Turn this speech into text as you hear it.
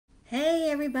Hey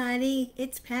everybody,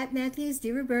 it's Pat Matthews,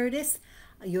 deRobertis,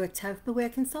 your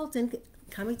Tupperware consultant,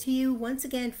 coming to you once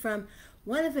again from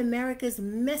one of America's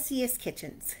messiest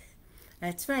kitchens.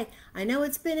 That's right, I know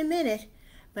it's been a minute,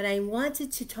 but I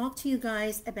wanted to talk to you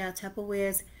guys about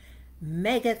Tupperware's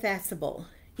Mega Thatsa Bowl.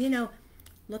 You know,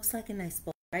 looks like a nice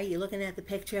bowl, right? You're looking at the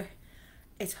picture.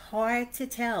 It's hard to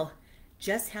tell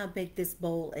just how big this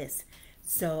bowl is,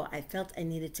 so I felt I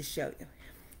needed to show you.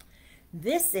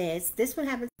 This one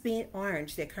happens to be in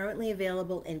orange. They're currently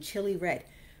available in chili red.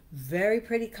 Very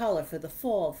pretty color for the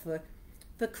fall, for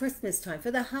Christmas time, for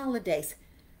the holidays,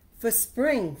 for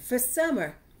spring, for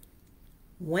summer.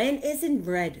 When isn't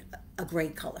red a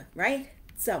great color, right?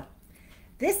 So,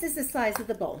 this is the size of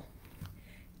the bowl.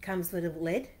 Comes with a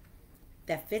lid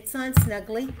that fits on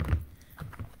snugly.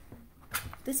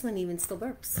 This one even still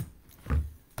works.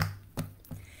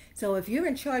 So if you're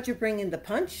in charge of bringing the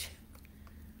punch,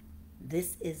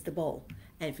 this is the bowl.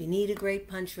 And if you need a great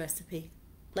punch recipe,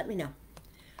 let me know.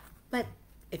 But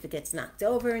if it gets knocked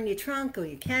over in your trunk or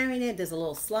you're carrying it, there's a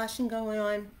little sloshing going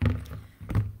on,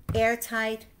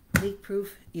 airtight,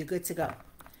 leak-proof, you're good to go.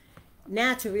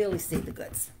 Now to really see the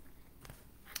goods.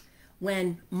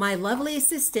 When my lovely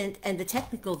assistant and the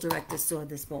technical director saw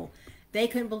this bowl, they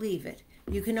couldn't believe it.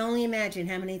 You can only imagine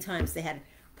how many times they had to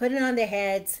put it on their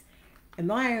heads,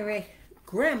 admire it.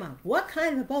 Grandma, what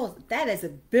kind of a bowl? That is a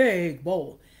big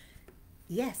bowl.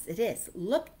 Yes, it is.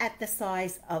 Look at the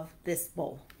size of this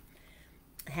bowl.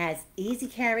 It has easy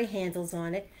carry handles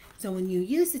on it. So when you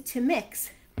use it to mix,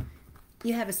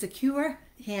 you have a secure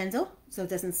handle so it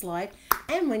doesn't slide.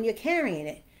 And when you're carrying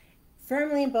it,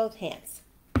 firmly in both hands.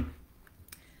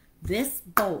 This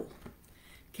bowl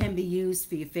can be used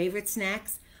for your favorite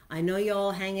snacks. I know you're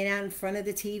all hanging out in front of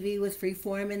the TV with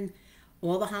Freeform and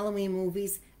all the Halloween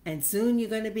movies. And soon you're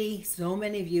going to be, so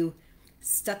many of you,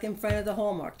 stuck in front of the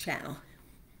Hallmark Channel.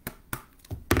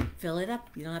 Fill it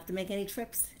up. You don't have to make any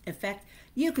trips. In fact,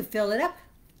 you could fill it up,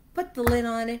 put the lid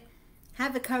on it,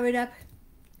 have it covered up,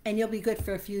 and you'll be good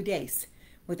for a few days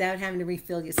without having to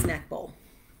refill your snack bowl.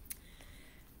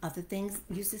 Other things,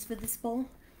 uses for this bowl,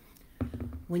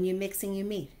 when you're mixing your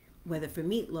meat, whether for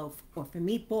meatloaf or for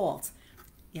meatballs,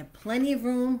 you have plenty of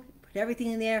room, put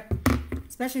everything in there,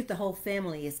 especially if the whole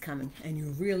family is coming and you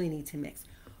really need to mix.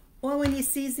 Or when you're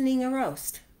seasoning a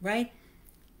roast, right?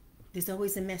 There's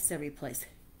always a mess every place.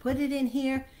 Put it in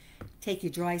here, take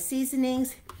your dry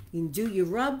seasonings, you can do your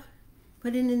rub,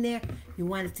 put it in there. You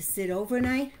want it to sit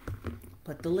overnight,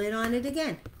 put the lid on it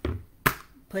again.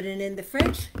 Put it in the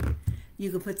fridge.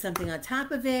 You can put something on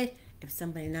top of it if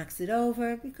somebody knocks it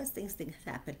over, because things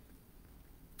happen.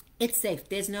 It's safe.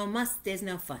 There's no muss, there's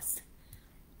no fuss.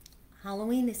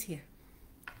 Halloween is here.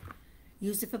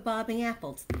 Use it for bobbing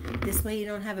apples. This way you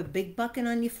don't have a big bucket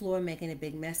on your floor making a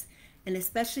big mess. And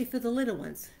especially for the little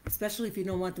ones. Especially if you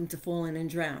don't want them to fall in and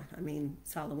drown. I mean,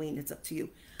 it's Halloween, it's up to you.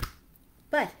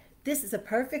 But this is a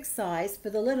perfect size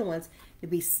for the little ones to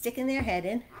be sticking their head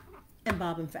in and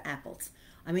bobbing for apples.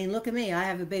 I mean, look at me. I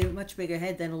have a much bigger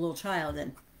head than a little child.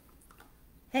 And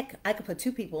heck, I could put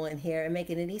two people in here and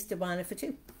make it an Easter bonnet for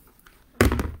two.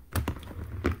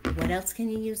 What else can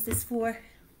you use this for?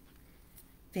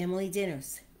 Family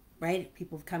dinners, right?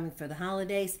 People coming for the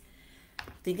holidays.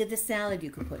 Think of the salad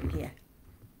you could put in here.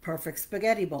 Perfect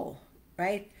spaghetti bowl,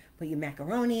 right? Put your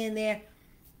macaroni in there.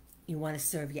 You want to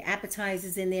serve your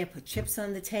appetizers in there. Put chips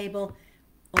on the table.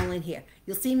 All in here.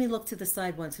 You'll see me look to the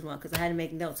side once in a while because I had to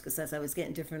make notes, because as I was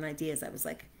getting different ideas, I was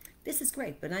like, this is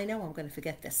great, but I know I'm going to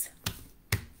forget this.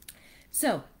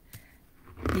 So,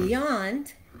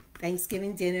 beyond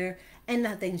Thanksgiving dinner and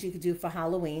the things you could do for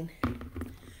Halloween,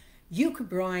 you could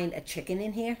brine a chicken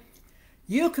in here.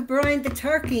 You could brine the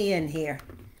turkey in here.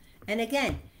 And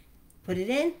again, put it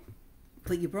in,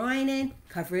 put your brine in,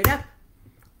 cover it up.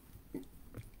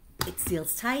 It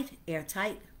seals tight,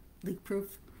 airtight,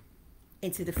 leak-proof,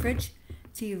 into the fridge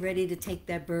till you're ready to take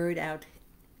that bird out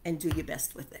and do your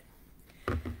best with it.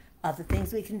 Other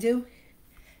things we can do,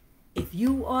 if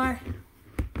you are,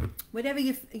 whatever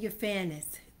your fan is,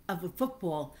 of a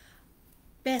football,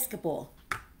 basketball,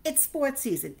 it's sports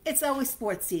season. It's always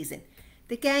sports season.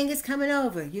 The gang is coming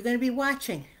over. You're going to be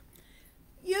watching.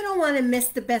 You don't want to miss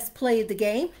the best play of the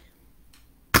game.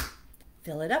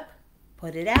 Fill it up,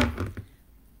 put it out,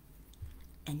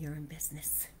 and you're in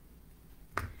business.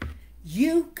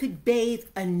 You could bathe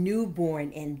a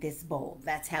newborn in this bowl.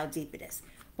 That's how deep it is.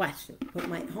 Watch. Put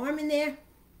my arm in there,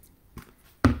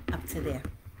 up to there.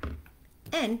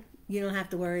 And you don't have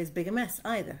to worry as big a mess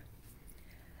either.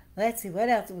 Let's see, what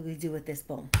else will we do with this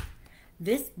bowl?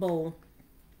 This bowl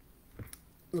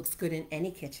looks good in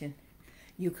any kitchen.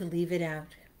 You could leave it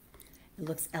out. It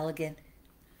looks elegant.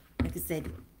 Like I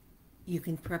said, You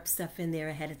can prep stuff in there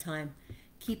ahead of time.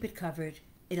 Keep it covered.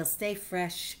 It'll stay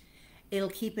fresh. It'll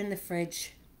keep in the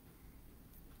fridge.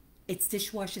 It's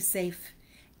dishwasher safe.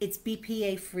 It's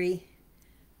BPA free.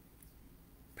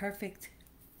 Perfect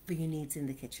for your needs in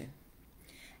the kitchen.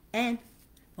 And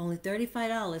for only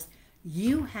 $35,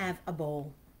 you have a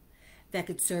bowl that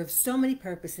could serve so many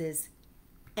purposes,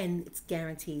 and it's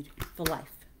guaranteed for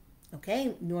life.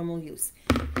 Okay? Normal use.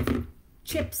 If it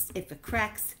chips, if it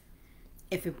cracks,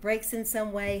 if it breaks in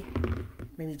some way,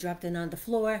 when you dropped it on the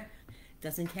floor,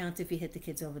 doesn't count if you hit the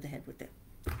kids over the head with it.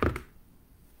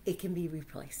 It can be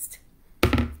replaced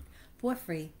for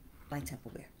free by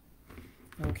Tupperware.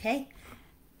 Okay?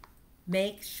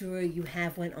 Make sure you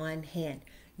have one on hand.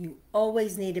 You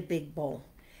always need a big bowl.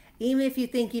 Even if you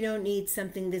think you don't need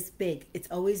something this big, it's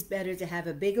always better to have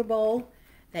a bigger bowl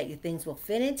that your things will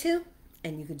fit into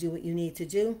and you can do what you need to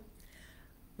do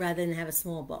rather than have a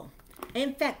small bowl.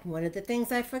 In fact, one of the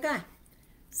things I forgot,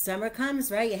 summer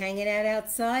comes, right? You're hanging out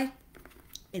outside.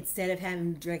 Instead of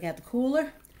having to drink out the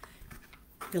cooler,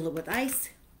 fill it with ice.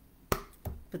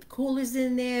 Put the coolers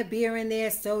in there, beer in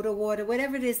there, soda, water,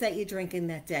 whatever it is that you're drinking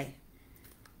that day.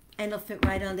 And it'll fit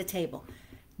right on the table.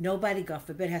 Nobody, God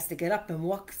forbid, has to get up and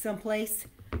walk someplace.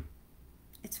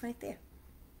 It's right there,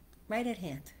 right at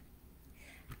hand.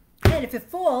 And if it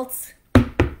falls,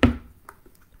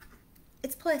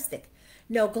 it's plastic.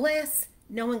 No glass,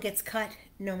 no one gets cut,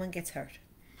 no one gets hurt.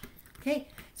 Okay,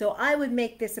 so I would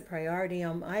make this a priority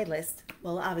on my list.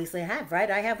 Well, obviously I have,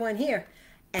 right? I have one here,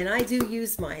 and I do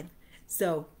use mine.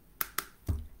 So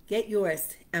get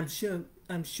yours. I'm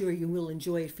sure you will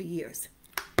enjoy it for years.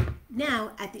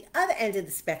 Now, at the other end of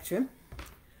the spectrum,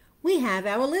 we have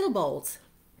our little bowls.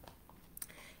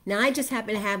 Now, I just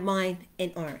happen to have mine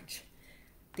in orange.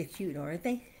 They're cute, aren't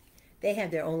they? They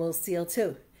have their own little seal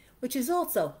too, which is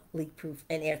also leak-proof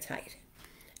and airtight.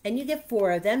 And you get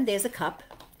 4 of them. There's a cup.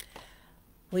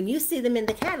 When you see them in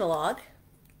the catalog,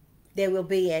 they will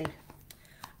be in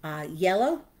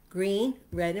yellow, green,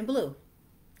 red, and blue.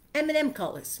 M&M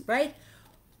colors, right?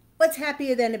 What's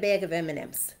happier than a bag of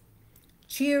M&Ms?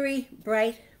 Cheery,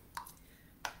 bright.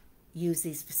 Use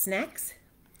these for snacks.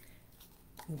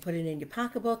 You can put it in your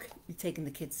pocketbook. You're taking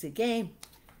the kids to a game.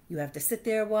 You have to sit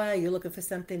there a while. You're looking for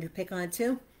something to pick on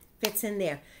too. Fits in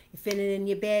there. You fit it in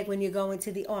your bag when you go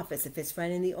into the office. It fits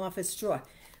right in the office drawer.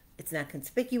 It's not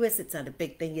conspicuous. It's not a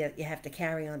big thing you have to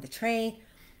carry on the train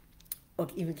or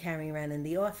even carrying around in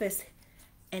the office.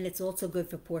 And it's also good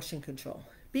for portion control.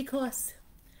 Because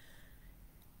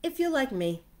if you're like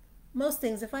me, most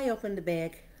things, if I open the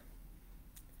bag,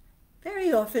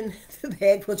 very often the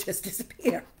bag will just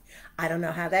disappear. I don't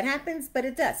know how that happens, but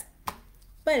it does.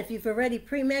 But if you've already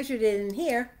pre-measured it in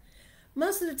here,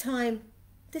 most of the time,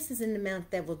 this is an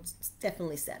amount that will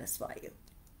definitely satisfy you,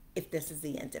 if this is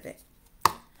the end of it.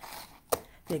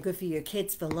 They're good for your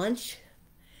kids for lunch.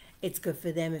 It's good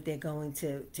for them if they're going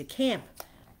to camp.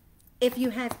 If you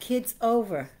have kids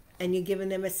over and you're giving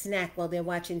them a snack while they're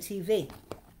watching TV,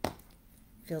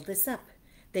 fill this up.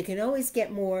 They can always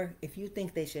get more if you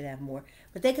think they should have more.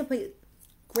 But they can put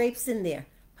grapes in there,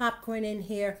 popcorn in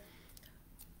here,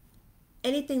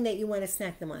 anything that you want to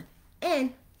snack them on.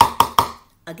 And,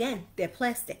 again, they're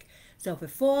plastic. So if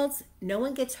it falls, no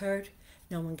one gets hurt,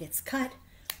 no one gets cut,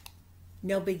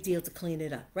 no big deal to clean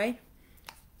it up, right?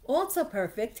 Also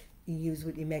perfect, you use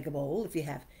with your Mega Bowl if you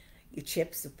have your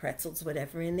chips or pretzels,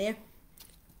 whatever in there,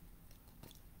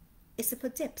 is to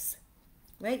put dips,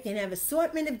 right? You can have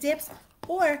assortment of dips,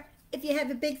 or if you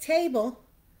have a big table,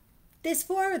 there's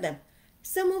 4 of them.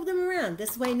 So move them around.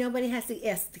 This way nobody has to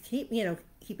ask to keep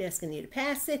asking you to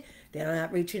pass it. They're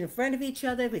not reaching in front of each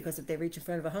other, because if they reach in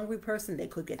front of a hungry person, they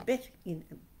could get bit.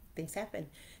 Things happen,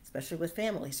 especially with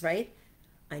families, right?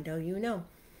 I know you know.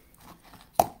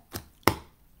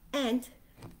 And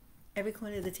every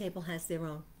corner of the table has their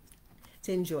own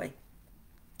to enjoy.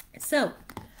 So,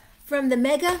 from the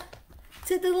mega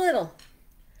to the little,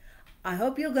 I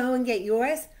hope you'll go and get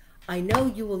yours. I know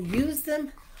you will use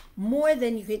them more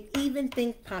than you can even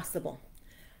think possible.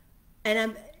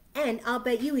 And I'll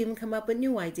bet you even come up with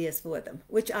new ideas for them,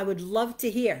 which I would love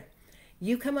to hear.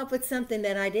 You come up with something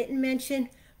that I didn't mention,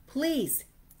 please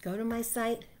go to my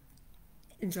site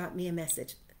and drop me a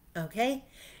message, okay?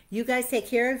 You guys take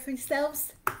care of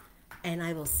yourselves, and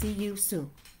I will see you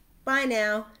soon. Bye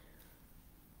now.